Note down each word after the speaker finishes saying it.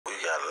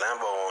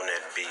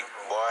Big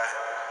boy.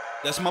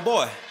 That's my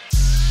boy.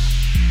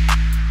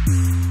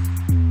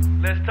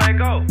 Let's take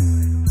off.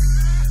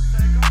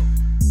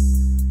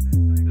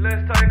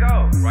 Let's take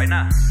off right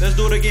now. Let's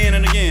do it again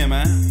and again,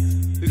 man.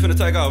 We finna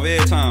take off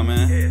every time,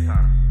 man. Every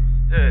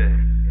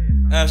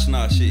time. Yeah.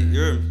 Astronaut shit, you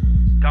heard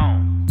me?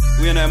 Gone.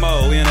 We in that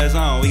mode, we in that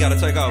zone. We gotta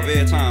take off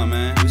every time,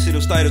 man. We see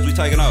them status, we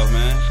taking off,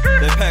 man.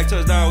 That pack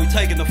touchdown, we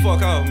taking the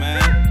fuck off,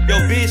 man. Yo,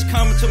 bitch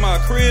coming to my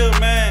crib,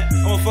 man.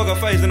 I'ma fuck her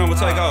face, then I'ma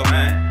take off,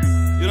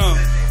 man. You know?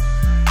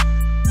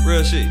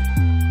 Real shit.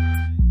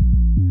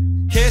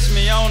 Catch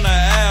me on the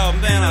album,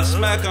 then I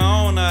smack her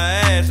on her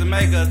ass and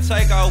make her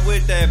take off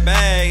with that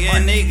bag.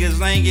 And niggas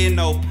ain't getting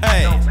no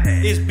pay.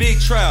 It's Big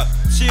Trapp,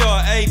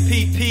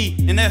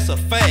 TRAPP, and that's a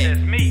fact.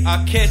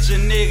 I catch a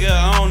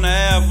nigga on the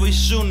album, we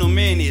shootin' him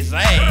in his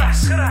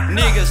ass.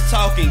 Niggas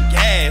talking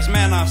gas,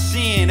 man, I'm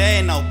seeing there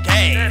ain't no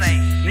gas.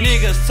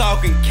 Niggas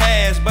talking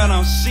cash, but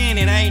I'm seeing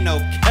it ain't no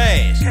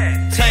cash.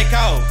 Take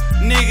off,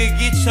 nigga,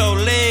 get your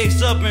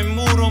legs up and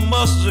move them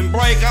muscles and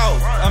break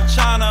off. I'm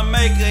tryna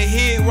make a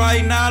hit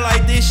right now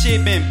like this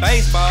shit been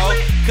baseball.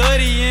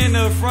 Cuddy in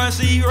the front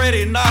seat,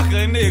 ready to knock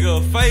a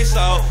nigga face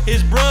off.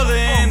 His brother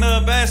in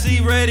the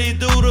backseat, ready to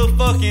do the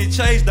fucking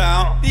chase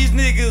down. These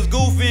niggas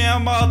goofy,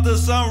 I'm out the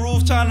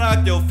sunroof tryna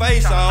knock your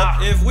face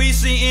off. If we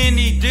see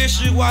any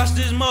district, watch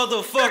this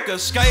motherfucker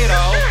skate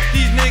off.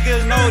 These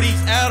niggas know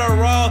these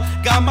Adderall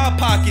got my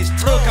pockets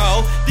took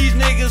off. These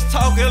niggas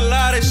talking a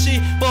lot of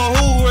shit, but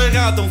who really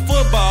got them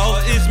football?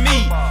 It's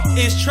me,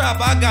 it's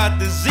Trapp, I got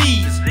the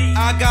Z's.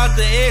 I got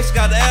the X,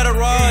 got the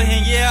Adderall,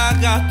 and yeah,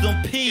 I got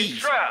them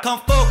P's. Come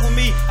fuck with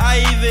me, I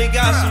even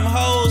got some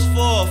hoes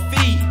for a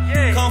fee.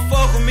 Come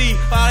fuck with me,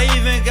 I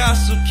even got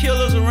some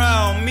killers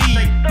around me.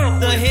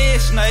 The head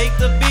snake,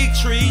 the big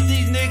tree,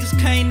 these niggas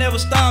can't never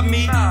stop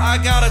me. I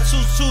got a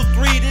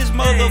 223, this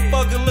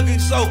motherfucker looking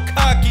so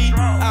cocky.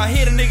 I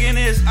hit a nigga in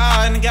his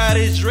eye and got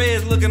his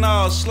dreads looking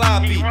all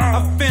sloppy.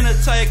 I'm finna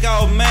take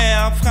off,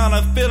 man, I'm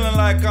kinda feeling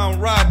like I'm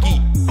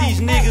Rocky.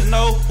 These niggas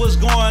know what's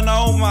going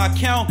on with my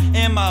account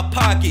and my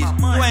pockets.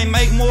 You ain't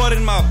make more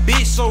than my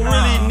bitch, so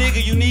really,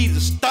 nigga, you need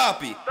to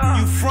stop it.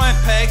 You front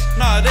packs,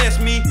 nah, that's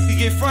me. You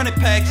get fronted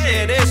packs,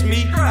 yeah, that's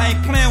me. I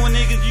ain't playing with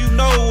niggas, you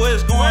know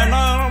what's going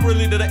on. I'm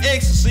really to the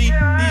ecstasy. These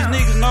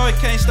niggas know it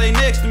can't stay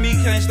next to me,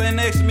 can't stay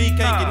next to me,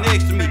 can't get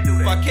next to me.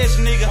 If I catch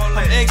a nigga, I'm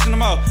Xing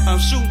them out. I'm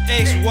shooting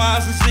X,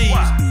 Y's, and Z's.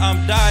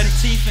 I'm dotting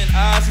teeth and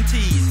I's and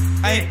T's.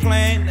 I ain't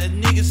playing, a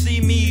nigga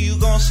see me, you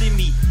gon' see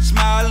me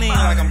smiling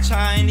like I'm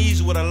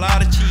Chinese with a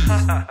lot of cheese.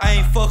 I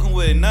ain't fucking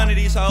with none of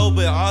these hoes,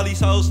 but all these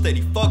hoes steady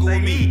fucking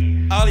with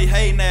me. All these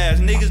hating ass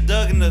niggas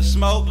ducking the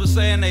smoke, but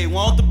saying they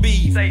want the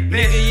beef.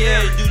 Nigga,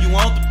 yeah, do you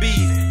want the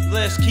beef?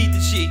 Let's keep the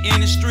shit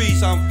in the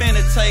streets. I'm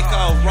finna take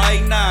off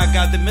right now. I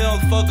got the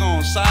motherfucker on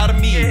the side of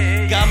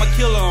me. Got my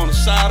killer on the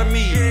side of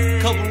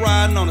me. Couple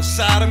riding on the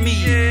side of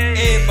me.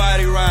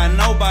 Everybody riding,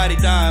 nobody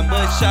dying,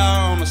 but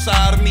y'all on the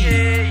side of me.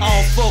 I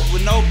don't fuck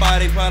with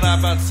nobody, but I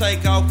about to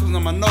take off cause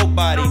I'm a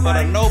nobody. But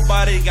a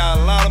nobody got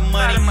a lot of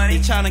money.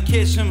 They tryna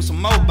catch him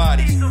some more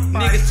bodies.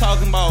 Niggas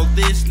talking about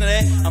this and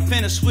that. I'm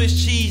finna switch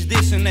cheese,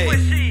 this and that.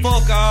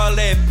 Fuck all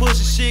that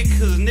pussy shit,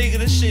 cause nigga,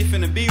 this shit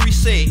finna be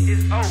reset.